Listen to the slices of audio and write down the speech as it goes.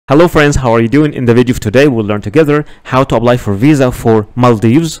Hello friends, how are you doing? In the video of today, we'll learn together how to apply for visa for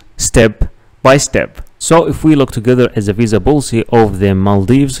Maldives step by step. So if we look together at the visa policy of the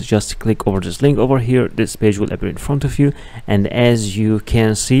Maldives, just click over this link over here. This page will appear in front of you, and as you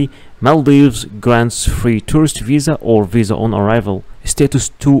can see, Maldives grants free tourist visa or visa on arrival status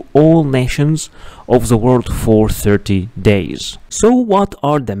to all nations of the world for 30 days. So what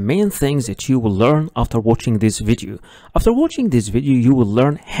are the main things that you will learn after watching this video? After watching this video, you will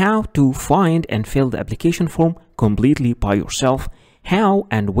learn how to find and fill the application form completely by yourself, how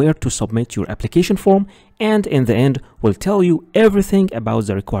and where to submit your application form, and in the end will tell you everything about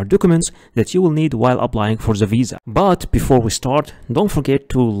the required documents that you will need while applying for the visa. But before we start, don't forget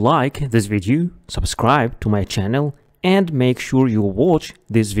to like this video, subscribe to my channel, and make sure you watch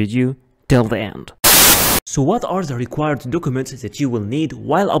this video till the end. So what are the required documents that you will need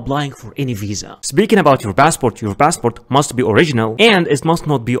while applying for any visa? Speaking about your passport must be original and it must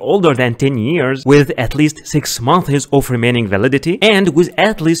not be older than 10 years with at least 6 months of remaining validity and with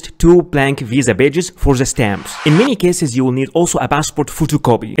at least 2 blank visa pages for the stamps. In many cases, you will need also a passport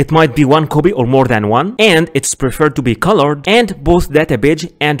photocopy. It might be 1 copy or more than one, and it's preferred to be colored, and both data page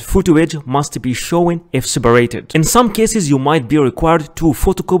and photo page must be shown if separated. In some cases, you might be required to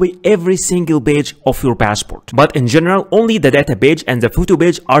photocopy every single page of your passport. But in general, only the data page and the photo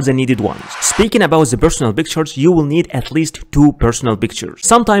page are the needed ones. Speaking about the personal pictures, you will need at least 2 personal pictures.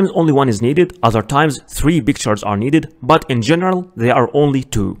 Sometimes only 1 is needed, other times 3 pictures are needed, but in general, they are only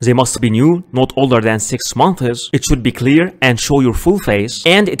 2. They must be new, not older than 6 months. It should be clear and show your full face,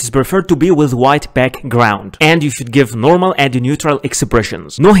 and it is preferred to be with white background. And you should give normal and neutral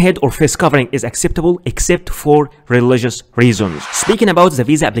expressions. No head or face covering is acceptable except for religious reasons. Speaking about the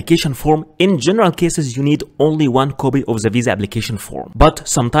visa application form, in general cases, you need only 1 copy of the visa application form, but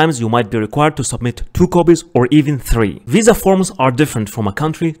sometimes you might be required to submit 2 copies or even 3. Visa forms are different from a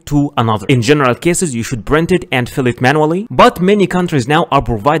country to another. In general cases, you should print it and fill it manually, but many countries now are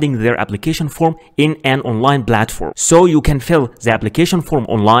providing their application form in an online platform, so you can fill the application form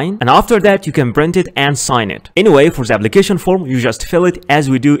online, and after that you can print it and sign it. Anyway, for the application form, you just fill it as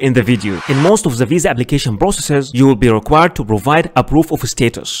we do in the video. In most of the visa application processes, you will be required to provide a proof of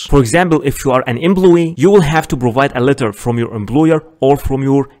status. For example, if you are an employee, you will have to provide a letter from your employer or from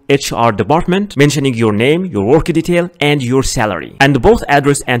your HR department mentioning your name, your work detail, and your salary. And both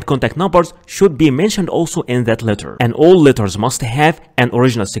address and contact numbers should be mentioned also in that letter. And all letters must have an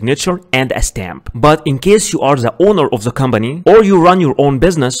original signature and a stamp. But in case you are the owner of the company or you run your own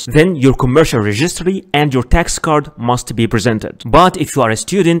business, then your commercial registry and your tax card must be presented. But if you are a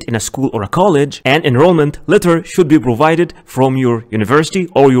student in a school or a college, an enrollment letter should be provided from your university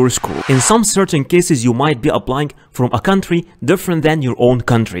or your school. In some certain cases, you might be applying from a country different than your own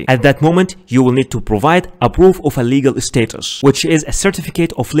country. At that moment, you will need to provide a proof of a legal status, which is a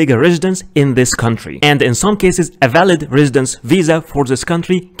certificate of legal residence in this country. And in some cases, a valid residence visa for this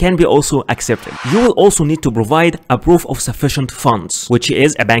country can be also accepted. You will also need to provide a proof of sufficient funds, which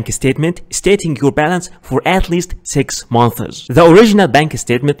is a bank statement stating your balance for at least 6 months. The original bank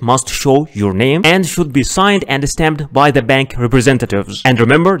statement must show your name and should be signed and stamped by the bank representatives. And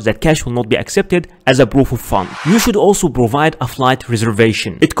remember that cash will not be accepted as a proof of fund. You should also provide a flight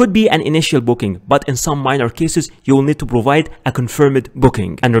reservation. It could be an initial booking, but in some minor cases, you will need to provide a confirmed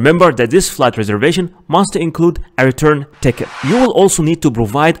booking. And remember that this flight reservation must include a return ticket. You will also need to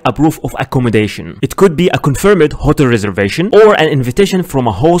provide a proof of accommodation. It could be a confirmed hotel reservation or an invitation from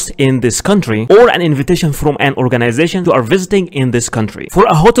a host in this country or an invitation from an organization you are visiting in this country. For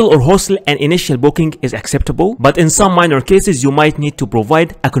a hotel or hostel, an initial booking is acceptable, but in some minor cases, you might need to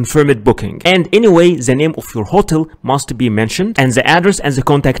provide a confirmed booking. And anyway, the name of your hotel must be mentioned and the address and the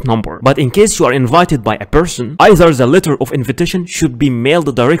contact number. But in case you are invited by a person, either the letter of invitation should be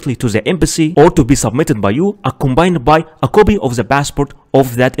mailed directly to the embassy or to be submitted by you, accompanied by a copy of the passport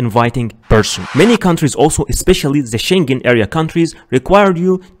of that inviting person. Many countries also, especially the Schengen area countries, require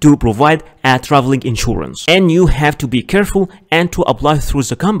you to provide a traveling insurance, and you have to be careful and to apply through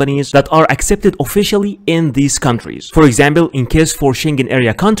the companies that are accepted officially in these countries. For example, in case for Schengen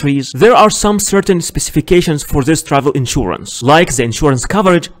area countries, there are some certain specifications for this travel insurance, like the insurance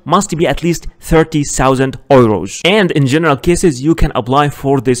coverage must be at least 30,000 euros, and in general cases you can apply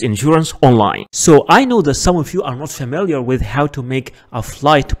for this insurance online. So I know that some of you are not familiar with how to make a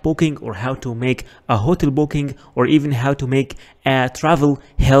flight booking or how to make a hotel booking or even how to make a travel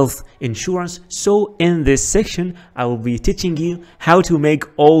health insurance. So in this section I will be teaching you how to make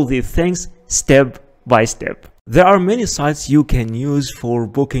all these things step by step. There are many sites you can use for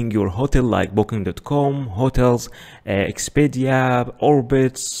booking your hotel, like booking.com, hotels, Expedia,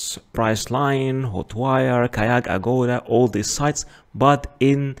 Orbitz, Priceline, Hotwire, Kayak, Agoda, all these sites. But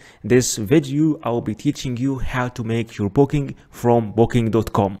in this video, I'll be teaching you how to make your booking from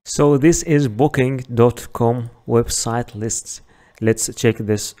booking.com. So this is booking.com website. Let's check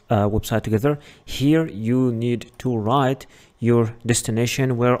this website together. Here you need to write your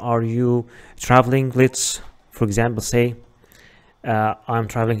destination. Where are you traveling? Let's, for example, say I'm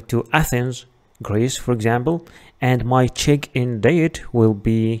traveling to Athens, Greece, for example, and my check-in date will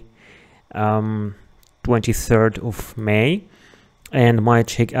be 23rd of May, and my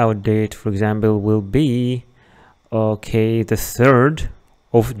check-out date, for example, will be the 3rd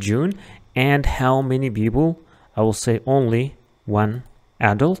of June. And how many people? I will say only one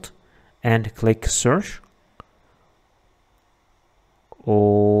adult, and click search.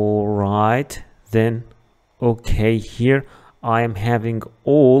 All right, then here I am having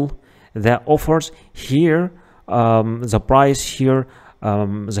all the offers here. The price here,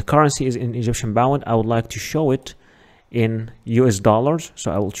 the currency is in Egyptian pound. I would like to show it in US dollars,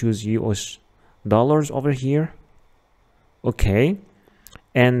 so I will choose US dollars over here. Okay,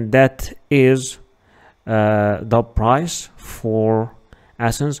 and that is the price for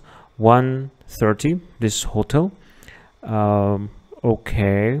Athens, 130, this hotel.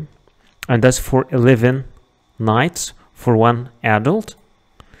 Okay, and that's for 11 nights for one adult.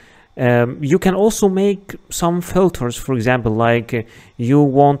 You can also make some filters, for example, like you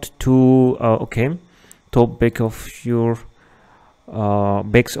want to topic of your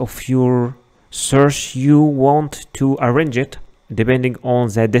search, you want to arrange it depending on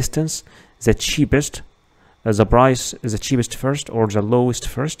the distance, the cheapest, the price is the cheapest first or the lowest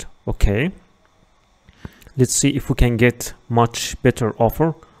first. Okay, let's see if we can get much better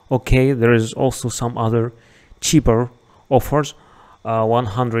offer. Okay, there is also some other cheaper offers.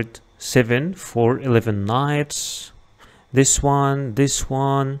 107 for 11 nights. This one,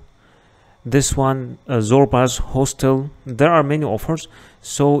 Zorba's hostel. There are many offers.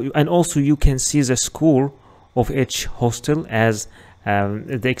 So, and also you can see the score of each hostel as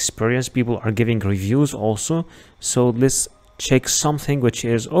the experience. People are giving reviews also. So let's check something which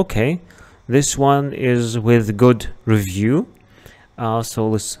is okay. This one is with good review. So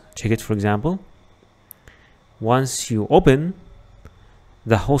let's check it. For example, once you open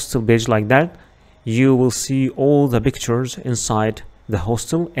the hostel page like that, you will see all the pictures inside the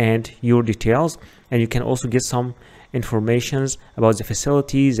hostel and your details, and you can also get some informations about the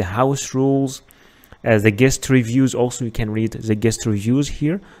facilities, the house rules, the guest reviews. Also, you can read the guest reviews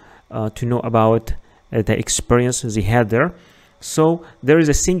here to know about the experiences they had there. So there is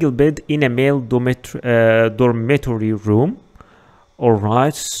a single bed in a male dormitory room. All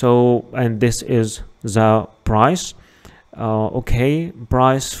right, so, and this is the price. Okay,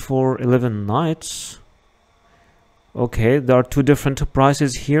 price for 11 nights. Okay, there are two different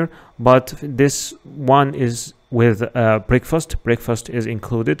prices here, but this one is with breakfast. Breakfast is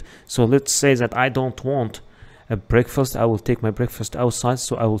included. So let's say that I don't want a breakfast. I will take my breakfast outside,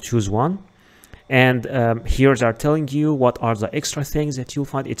 so I will choose one. And here they are telling you what are the extra things that you'll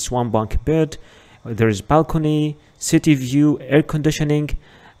find. It's one bunk bed. There is balcony, city view, air conditioning,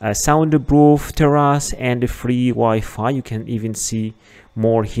 soundproof terrace, and a free Wi-Fi. You can even see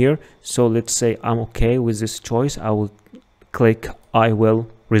more here. So let's say I'm okay with this choice. I will click I will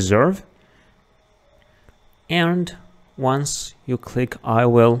reserve. And once you click I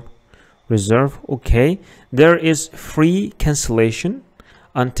will reserve, okay, there is free cancellation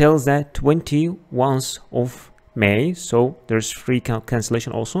until the 21st of May. So there's free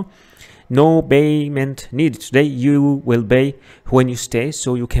cancellation also. No payment needed today. You will pay when you stay,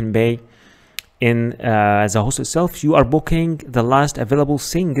 so you can pay in the host itself. You are booking the last available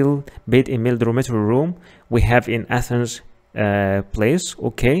single bed in male dormitory room we have in Athens place.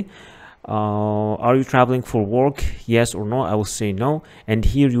 Okay, are you traveling for work? Yes or no? I will say no. And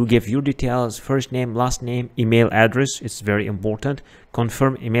here you give your details: first name, last name, email address. It's very important.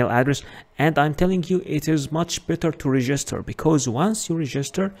 Confirm email address. And I'm telling you, it is much better to register, because once you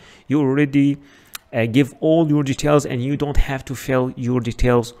register, you already give all your details, and you don't have to fill your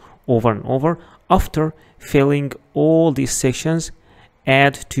details over and over. After filling all these sections,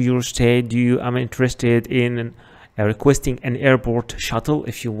 add to your stay. I'm interested in requesting an airport shuttle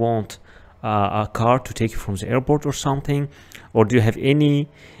if you want a car to take you from the airport or something, or do you have any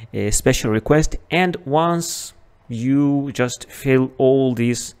special request? And once you just fill all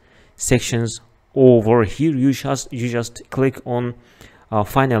these sections over here, you just click on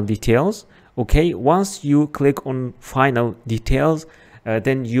final details. Okay, once you click on final details,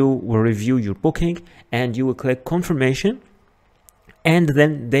 then you will review your booking and you will click confirmation, and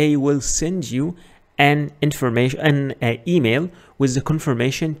then they will send you an email with the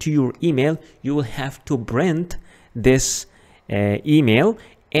confirmation to your email. You will have to print this email,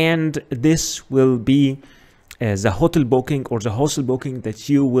 and this will be the hotel booking or the hostel booking that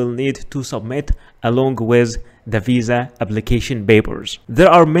you will need to submit along with the visa application papers. There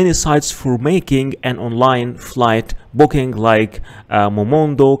are many sites for making an online flight booking like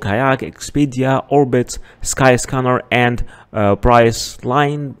Momondo, Kayak, Expedia, Orbitz, Skyscanner, and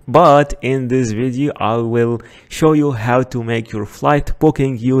Priceline, but in this video I will show you how to make your flight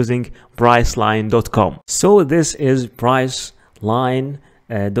booking using Priceline.com. So this is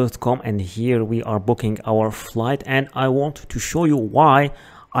Priceline.com, and here we are booking our flight, and I want to show you why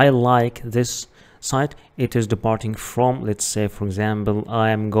I like this site. It is departing from, let's say for example, I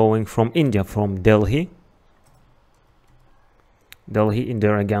am going from India, from Delhi,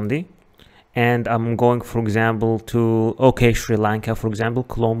 Indira Gandhi, and I'm going for example to Sri Lanka, for example,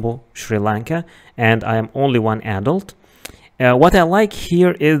 Colombo, Sri Lanka, and I am only one adult. What I like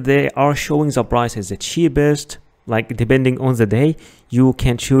here is they are showing the price as the cheapest, like depending on the day you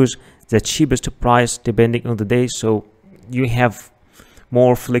can choose the cheapest price depending on the day, so you have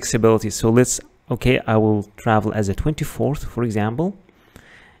more flexibility. So let's I will travel as a 24th, for example,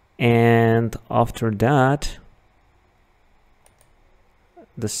 and after that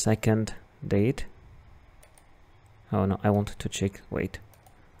the second date. Oh no, I wanted to check, wait,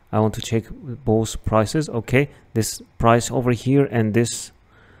 I want to check both prices. Okay, this price over here and this,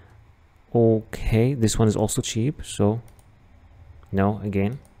 okay, this one is also cheap, so no,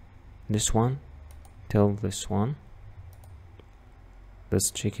 again this one till this one.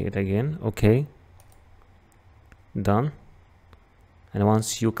 Let's check it again. Okay, done. And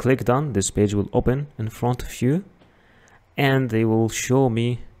once you click done, this page will open in front of you, and they will show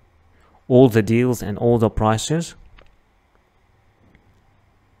me all the deals and all the prices.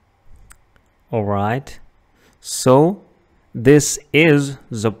 All right, so this is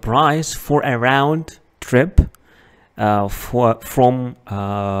the price for a round trip from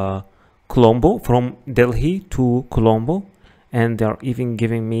Colombo, from Delhi to Colombo, and they're even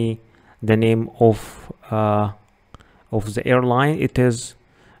giving me the name of the airline. It is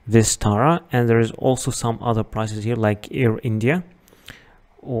Vistara, and there is also some other prices here like Air India.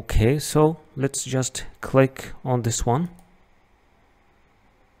 Okay, so let's just click on this one.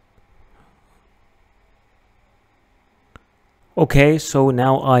 Okay, so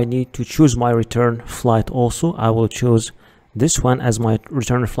now I need to choose my return flight also. I will choose this one as my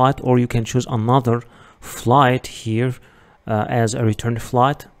return flight, or you can choose another flight here as a return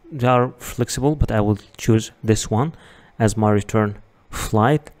flight. They are flexible, but I will choose this one as my return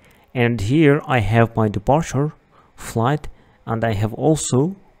flight. And here I have my departure flight, and I have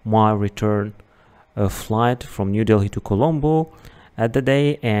also my return flight from New Delhi to Colombo at the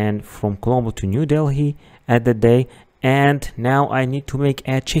day, and from Colombo to New Delhi at the day. And now I need to make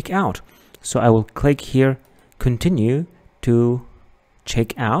a checkout, so I will click here, continue to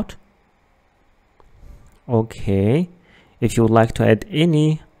check out. Okay, if you would like to add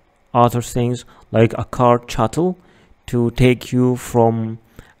any other things like a car shuttle to take you from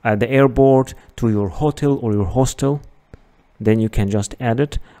the airport to your hotel or your hostel, then you can just add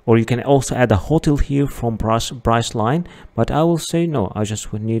it, or you can also add a hotel here from Priceline, but I will say no, I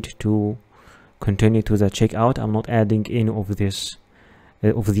just would need to continue to the checkout. I'm not adding any of this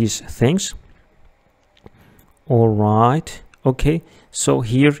of these things. All right, okay, so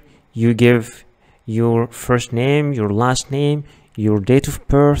here you give your first name, your last name, your date of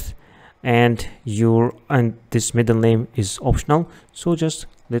birth, and this middle name is optional, so just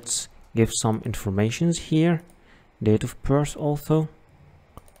let's give some informations here. Date of birth also.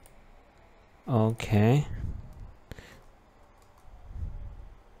 Okay,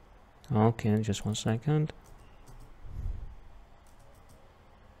 just 1 second.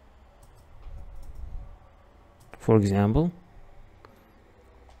 For example,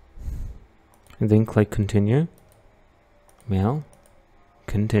 and then click continue, mail,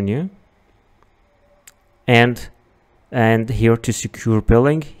 continue, and here to secure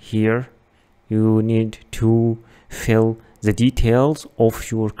billing, here you need to fill the details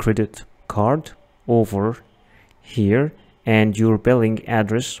of your credit card over here and your billing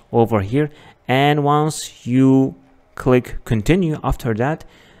address over here. And once you click continue, after that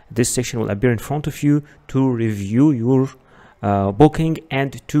this section will appear in front of you to review your booking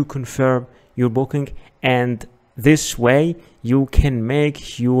and to confirm your booking, and this way you can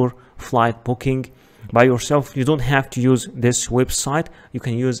make your flight booking by yourself. You don't have to use this website, you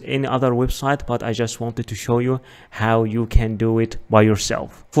can use any other website, but I just wanted to show you how you can do it by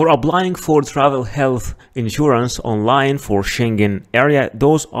yourself. For applying for travel health insurance online for Schengen area,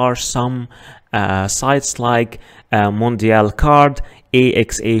 those are some sites like Mondial Card,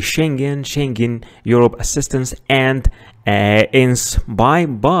 AXA Schengen, Schengen Europe Assistance, and Inspire.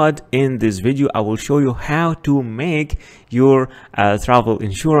 But in this video I will show you how to make your travel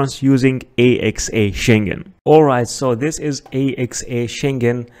insurance using AXA Schengen. Alright, so this is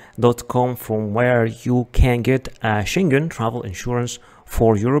axaschengen.com, from where you can get Schengen travel insurance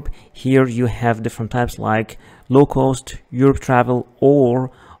for Europe. Here you have different types like low cost, Europe travel,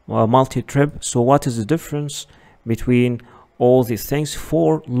 or multi-trip. So what is the difference between all these things?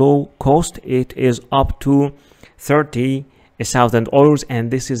 For low cost, it is up to 30,000 euros,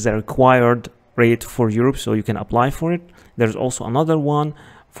 and this is the required rate for Europe, so you can apply for it. There's also another one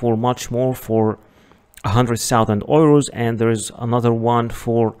for much more, for 100,000 euros, and there's another one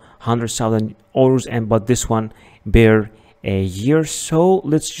for 100,000 euros, and but this one per a year. So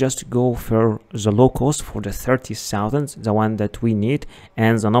let's just go for the low cost, for the 30,000, the one that we need,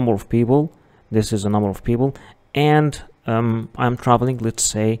 and the number of people. This is the number of people, and I'm traveling, let's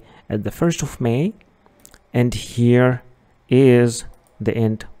say, at the 1st of May, and here is the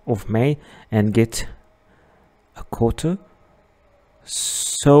end of May, and get a quota.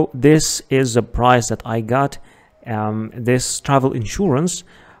 So this is the price that I got. This travel insurance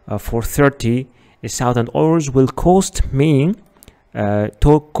for 30,000 euros will cost me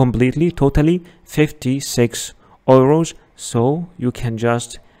totally 56 euros. So you can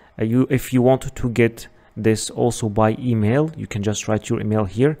just if you want to get this also by email, you can just write your email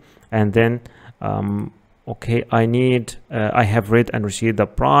here, and then okay, I have read and received the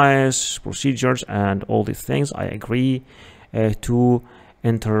price, procedures, and all these things. I agree to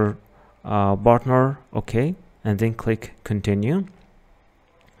enter partner. Okay, and then click continue,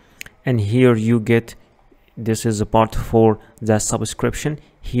 and here you get, this is a part for the subscription.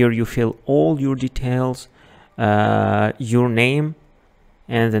 Here you fill all your details, your name,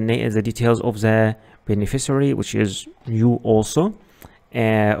 and the details of the beneficiary, which is you also,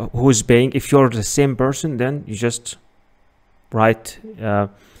 who is paying. If you're the same person, then you just write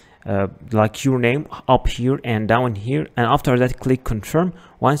like your name up here and down here, and after that click confirm.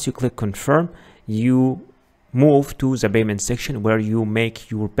 Once you click confirm, you move to the payment section where you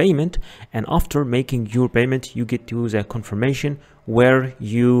make your payment, and after making your payment you get to the confirmation where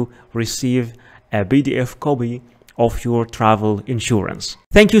you receive a PDF copy of your travel insurance.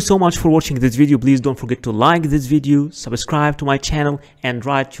 Thank you so much for watching this video. Please don't forget to like this video, subscribe to my channel, and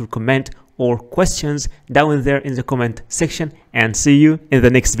write your comment or questions down there in the comment section, and see you in the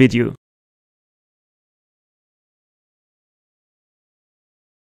next video.